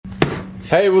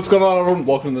Hey, what's going on, everyone?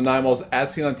 Welcome to the 9 Malls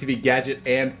As Seen on TV gadget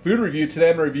and food review. Today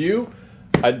I'm going to review.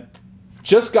 I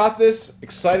just got this,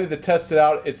 excited to test it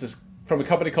out. It's from a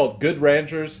company called Good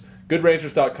Ranchers,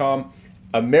 goodranchers.com.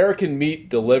 American meat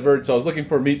delivered. So I was looking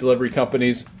for meat delivery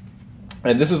companies,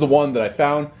 and this is the one that I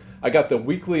found. I got the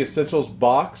weekly essentials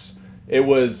box. It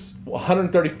was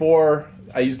 $134.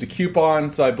 I used a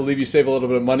coupon, so I believe you save a little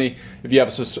bit of money if you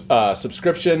have a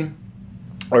subscription,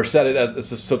 or set it as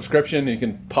a subscription. You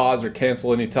can pause or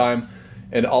cancel anytime.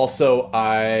 And also,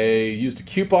 I used a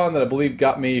coupon that I believe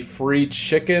got me free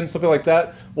chicken, something like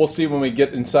that. We'll see when we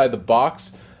get inside the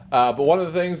box. But one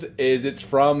of the things is it's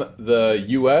from the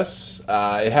U.S.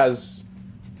 It has,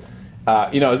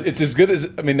 it's as good as,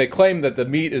 they claim that the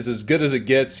meat is as good as it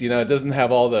gets. It doesn't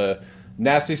have all the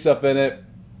nasty stuff in it.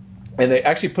 And they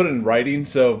actually put it in writing,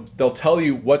 so they'll tell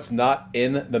you what's not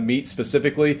in the meat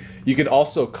specifically. You can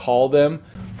also call them.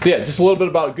 So yeah, just a little bit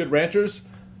about Good Ranchers.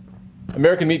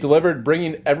 American meat delivered,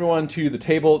 bringing everyone to the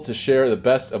table to share the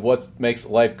best of what makes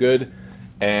life good.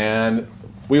 And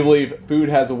we believe food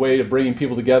has a way of bringing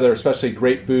people together, especially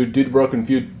great food. Due to broken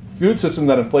food system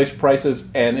that inflates prices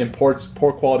and imports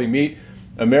poor quality meat,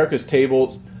 America's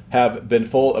tables have been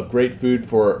full of great food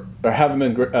for a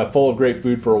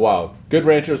while. Good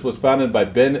Ranchers was founded by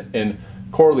Ben and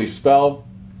Corley Spell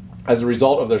as a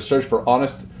result of their search for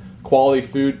honest, quality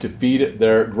food to feed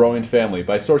their growing family.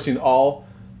 By sourcing all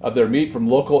of their meat from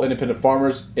local independent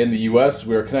farmers in the U.S.,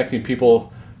 we are connecting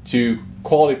people to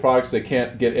quality products they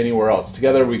can't get anywhere else.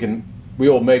 Together, we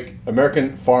will make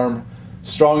American farm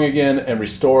strong again and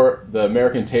restore the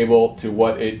American table to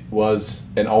what it was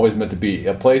and always meant to be,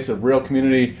 a place of real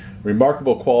community,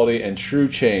 remarkable quality, and true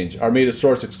change. Our meat is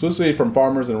sourced exclusively from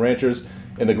farmers and ranchers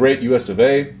in the great U.S. of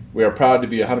A. We are proud to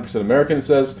be 100% American, it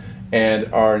says,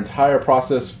 and our entire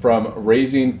process from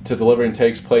raising to delivering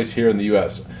takes place here in the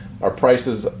U.S. Our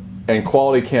prices and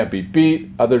quality can't be beat.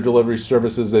 Other delivery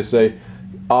services, they say,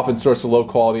 often source a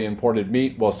low-quality imported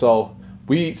meat,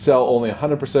 we sell only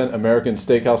 100% American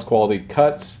steakhouse quality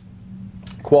cuts.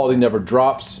 Quality never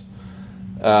drops.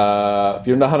 They have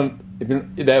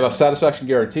a satisfaction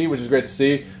guarantee, which is great to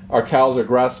see. Our cows are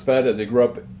grass-fed as they grew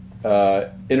up,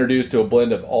 introduced to a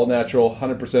blend of all-natural,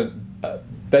 100%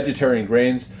 vegetarian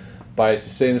grains by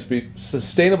sustainably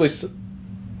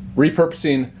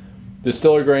repurposing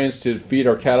distiller grains to feed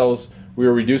our cattle. We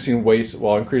are reducing waste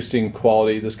while increasing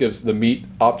quality. This gives the meat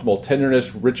optimal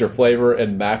tenderness, richer flavor,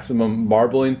 and maximum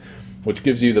marbling, which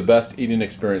gives you the best eating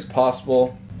experience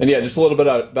possible. And yeah, just a little bit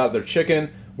about their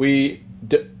chicken. We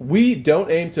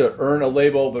don't aim to earn a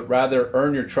label, but rather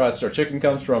earn your trust. Our chicken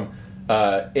comes from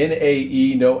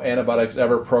NAE, No Antibiotics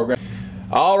Ever program.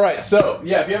 All right, so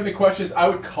yeah, if you have any questions, I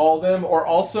would call them. Or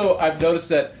also, I've noticed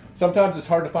that sometimes it's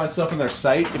hard to find stuff on their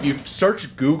site. If you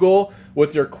search Google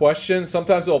with your question,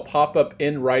 sometimes it'll pop up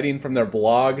in writing from their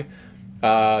blog.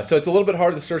 So it's a little bit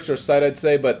hard to search their site, I'd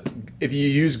say, but if you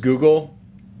use Google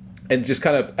and just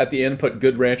kind of at the end put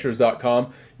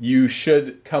goodranchers.com, you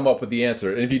should come up with the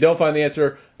answer. And if you don't find the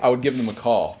answer, I would give them a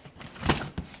call.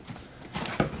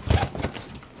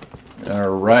 All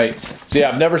right. So yeah,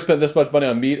 I've never spent this much money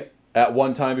on meat at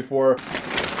one time before.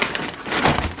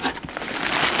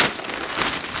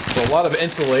 So a lot of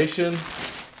insulation.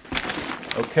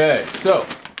 Okay, so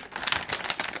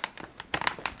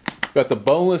got the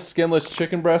boneless, skinless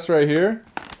chicken breast right here.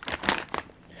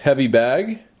 Heavy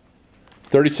bag,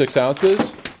 36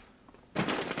 ounces.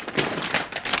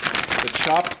 The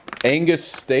chopped Angus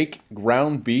steak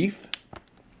ground beef.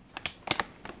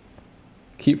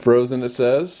 Keep frozen, it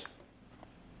says.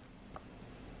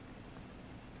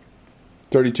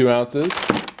 32 ounces.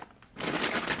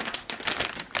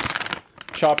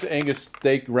 Chopped Angus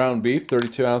steak ground beef,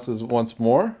 32 ounces once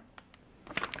more.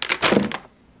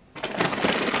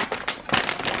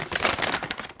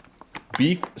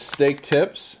 Beef steak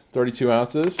tips, 32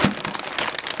 ounces.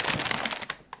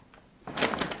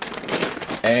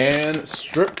 And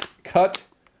strip cut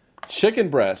chicken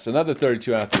breast, another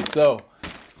 32 ounces. So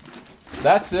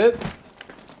that's it.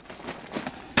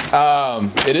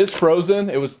 It is frozen.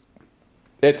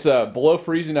 It's below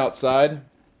freezing outside.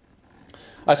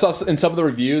 I saw in some of the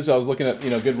reviews, I was looking at,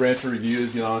 Good Rancher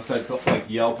reviews, on a site like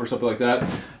Yelp or something like that.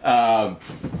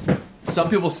 Some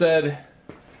people said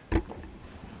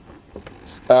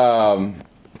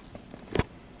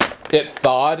it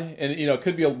thawed, and, it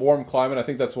could be a warm climate. I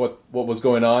think that's what was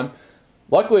going on.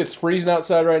 Luckily, it's freezing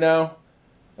outside right now.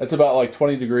 It's about like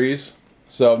 20 degrees.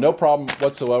 So no problem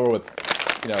whatsoever with,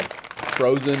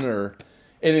 frozen or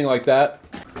anything like that.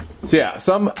 So yeah,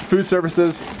 some food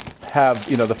services have,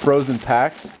 the frozen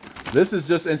packs. This is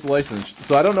just insulation.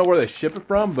 So I don't know where they ship it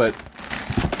from, but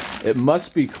it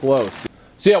must be close.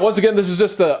 So yeah, once again, this is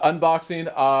just the unboxing.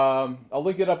 I'll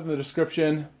link it up in the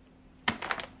description.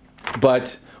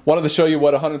 But wanted to show you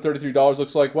what $133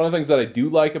 looks like. One of the things that I do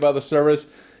like about the service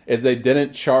is they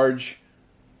didn't charge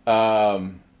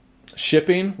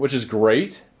shipping, which is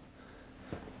great.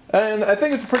 And I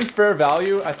think it's a pretty fair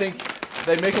value. I think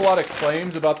they make a lot of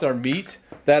claims about their meat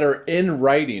that are in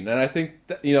writing. And I think,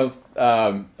 that, you know,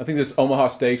 I think this Omaha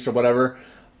Steaks or whatever,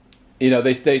 you know,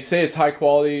 they say it's high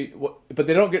quality, but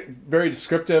they don't get very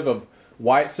descriptive of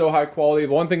why it's so high quality.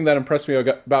 The one thing that impressed me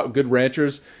about Good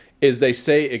Ranchers is they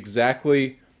say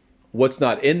exactly what's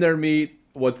not in their meat,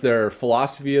 what their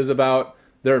philosophy is about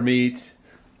their meat,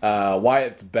 why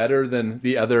it's better than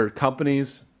the other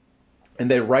companies,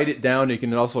 and they write it down. You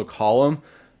can also call them.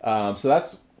 So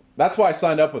that's why I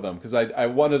signed up with them, because I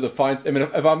wanted to find. I mean,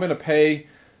 if I'm going to pay,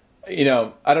 you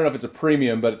know, I don't know if it's a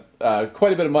premium, but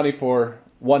quite a bit of money for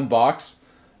one box,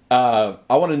 I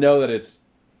want to know that it's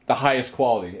the highest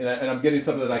quality, and I'm getting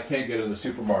something that I can't get in the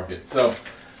supermarket. So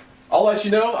I'll let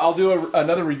you know. I'll do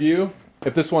another review.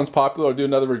 If this one's popular, I'll do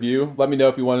another review. Let me know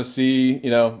if you want to see, you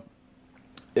know,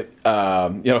 if,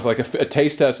 you know, like a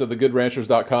taste test of the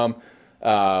GoodRanchers.com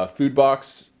food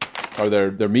box or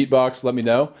their meat box. Let me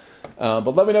know.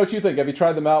 But let me know what you think. Have you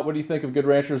tried them out? What do you think of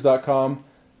GoodRanchers.com?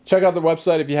 Check out their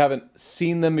website if you haven't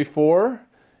seen them before.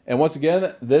 And once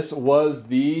again, this was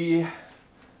the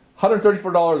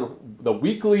 $134, the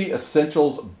weekly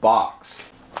essentials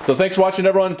box. So thanks for watching,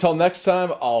 everyone. Until next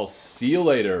time, I'll see you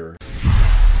later.